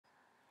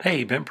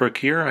Hey, Bentbrook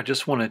here. I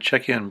just want to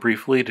check in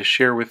briefly to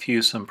share with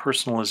you some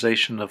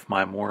personalization of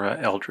my Mora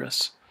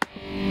Eldris.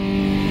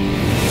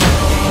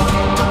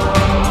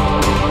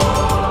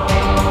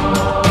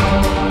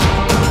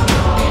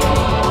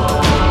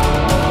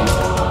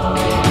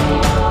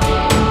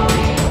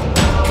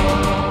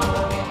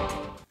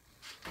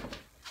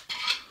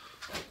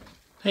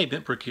 Hey,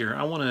 Bentbrook here.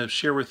 I want to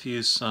share with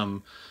you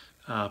some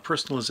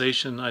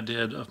personalization I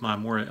did of my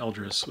Mora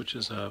Eldris, which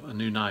is a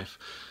new knife,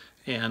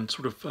 and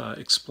sort of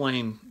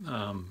explain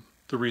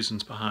the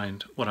reasons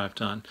behind what I've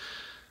done.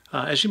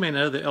 As you may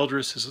know, the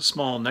Eldris is a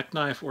small neck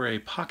knife or a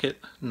pocket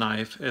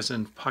knife, as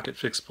in pocket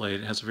fixed blade.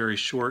 It has a very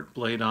short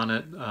blade on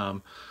it,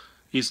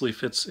 easily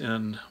fits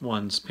in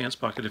one's pants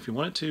pocket if you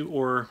want it to,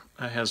 or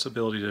has the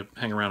ability to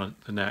hang around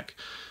the neck.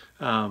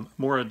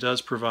 Mora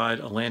does provide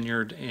a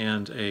lanyard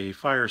and a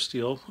fire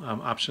steel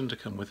option to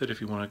come with it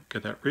if you want to go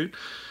that route.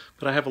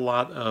 But I have a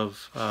lot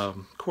of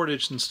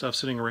cordage and stuff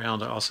sitting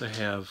around. I also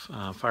have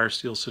fire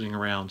steel sitting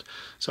around,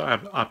 so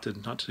I've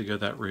opted not to go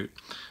that route.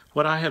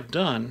 What I have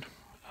done,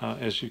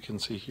 as you can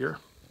see here,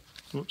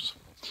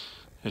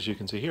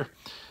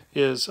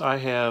 is I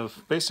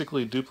have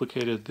basically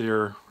duplicated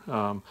their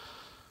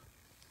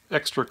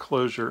extra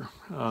closure.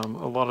 A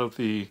lot of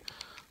the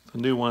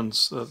new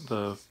ones,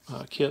 the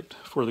kit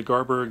for the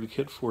Garberg, the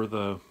kit for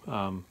the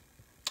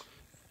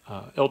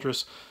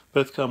Eldris,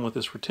 both come with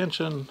this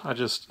retention. I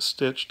just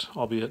stitched,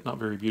 albeit not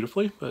very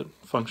beautifully, but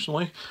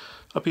functionally,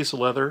 a piece of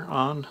leather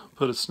on,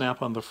 put a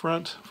snap on the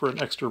front for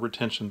an extra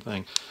retention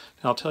thing.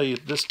 Now I'll tell you,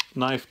 this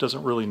knife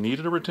doesn't really need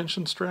a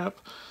retention strap,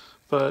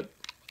 but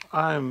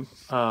I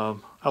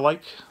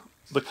like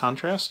the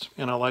contrast,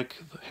 and I like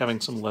having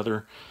some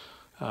leather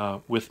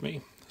with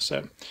me.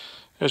 So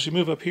as you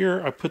move up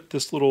here, I put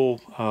this little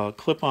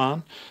clip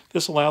on.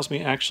 This allows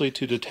me actually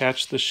to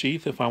detach the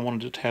sheath if I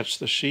want to detach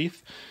the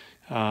sheath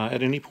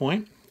at any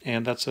point,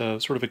 and that's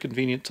a sort of a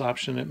convenience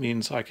option. It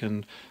means I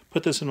can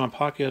put this in my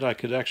pocket. I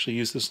could actually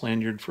use this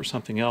lanyard for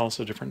something else,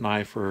 a different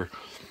knife or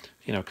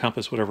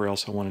compass, whatever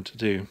else I wanted to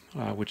do,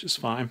 which is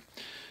fine.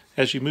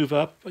 As you move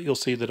up, you'll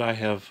see that I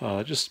have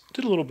just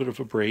did a little bit of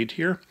a braid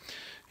here,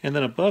 and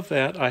then above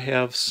that I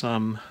have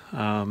some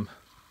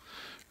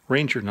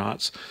Ranger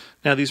knots.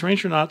 Now these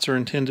Ranger knots are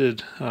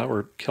intended,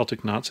 or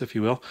Celtic knots if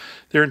you will,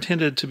 they're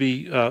intended to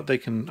be, I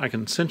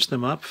can cinch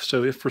them up,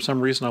 so if for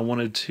some reason I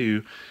wanted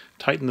to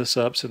tighten this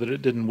up so that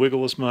it didn't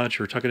wiggle as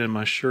much or tuck it in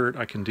my shirt,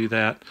 I can do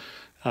that.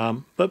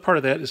 But part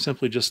of that is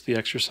simply just the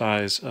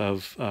exercise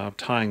of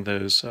tying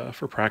those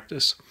for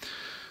practice.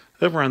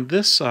 Over on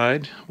this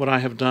side, what I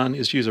have done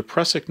is use a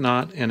prusik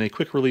knot and a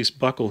quick release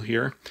buckle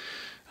here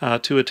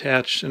to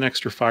attach an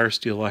extra fire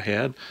steel I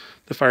had.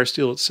 The fire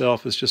steel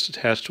itself is just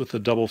attached with a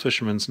double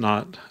fisherman's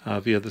knot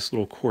via this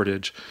little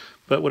cordage.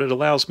 But what it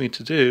allows me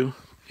to do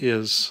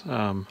is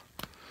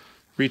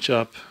reach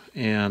up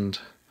and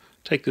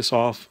take this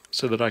off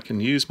so that I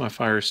can use my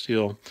fire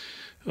steel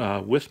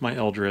with my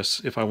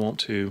Eldris if I want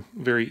to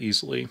very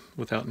easily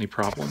without any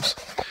problems.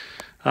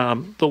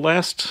 The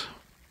last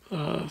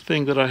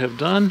thing that I have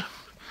done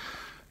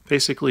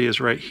basically is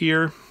right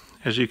here.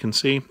 As you can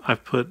see,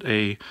 I've put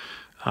a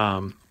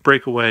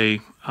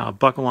breakaway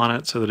buckle on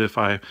it so that if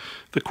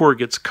the cord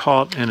gets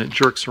caught and it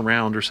jerks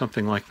around or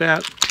something like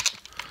that,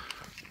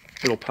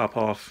 it'll pop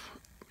off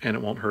and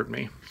it won't hurt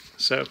me.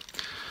 So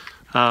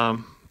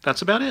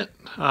that's about it.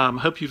 I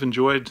hope you've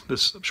enjoyed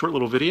this short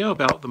little video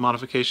about the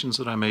modifications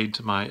that I made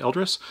to my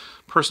Eldris.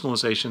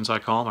 Personalizations, I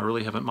call them. I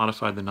really haven't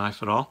modified the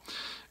knife at all.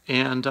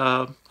 And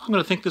I'm going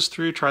to think this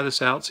through, try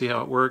this out, see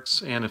how it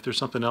works, and if there's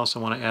something else I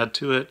want to add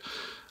to it,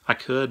 I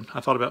could.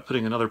 I thought about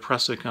putting another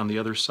prusik on the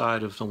other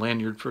side of the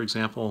lanyard, for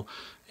example,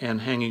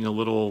 and hanging a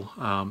little,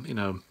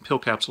 pill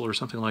capsule or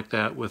something like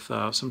that with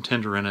some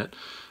tinder in it,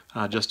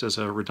 just as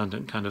a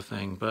redundant kind of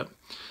thing. But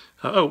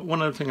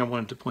one other thing I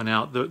wanted to point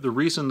out, the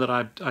reason that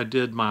I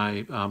did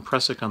my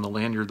prusik on the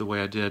lanyard the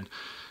way I did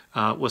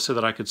was so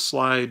that I could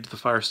slide the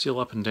fire steel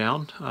up and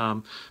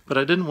down, but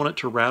I didn't want it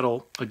to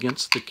rattle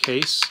against the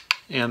case,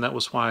 and that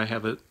was why I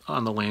have it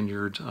on the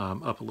lanyard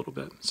up a little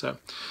bit. So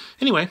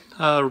anyway,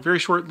 a very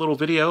short little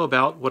video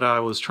about what I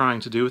was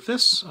trying to do with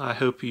this. I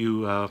hope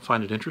you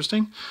find it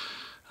interesting.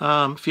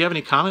 If you have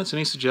any comments,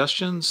 any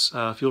suggestions,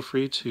 feel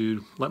free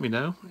to let me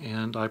know,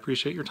 and I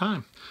appreciate your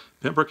time.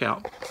 Bentbrook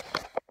out.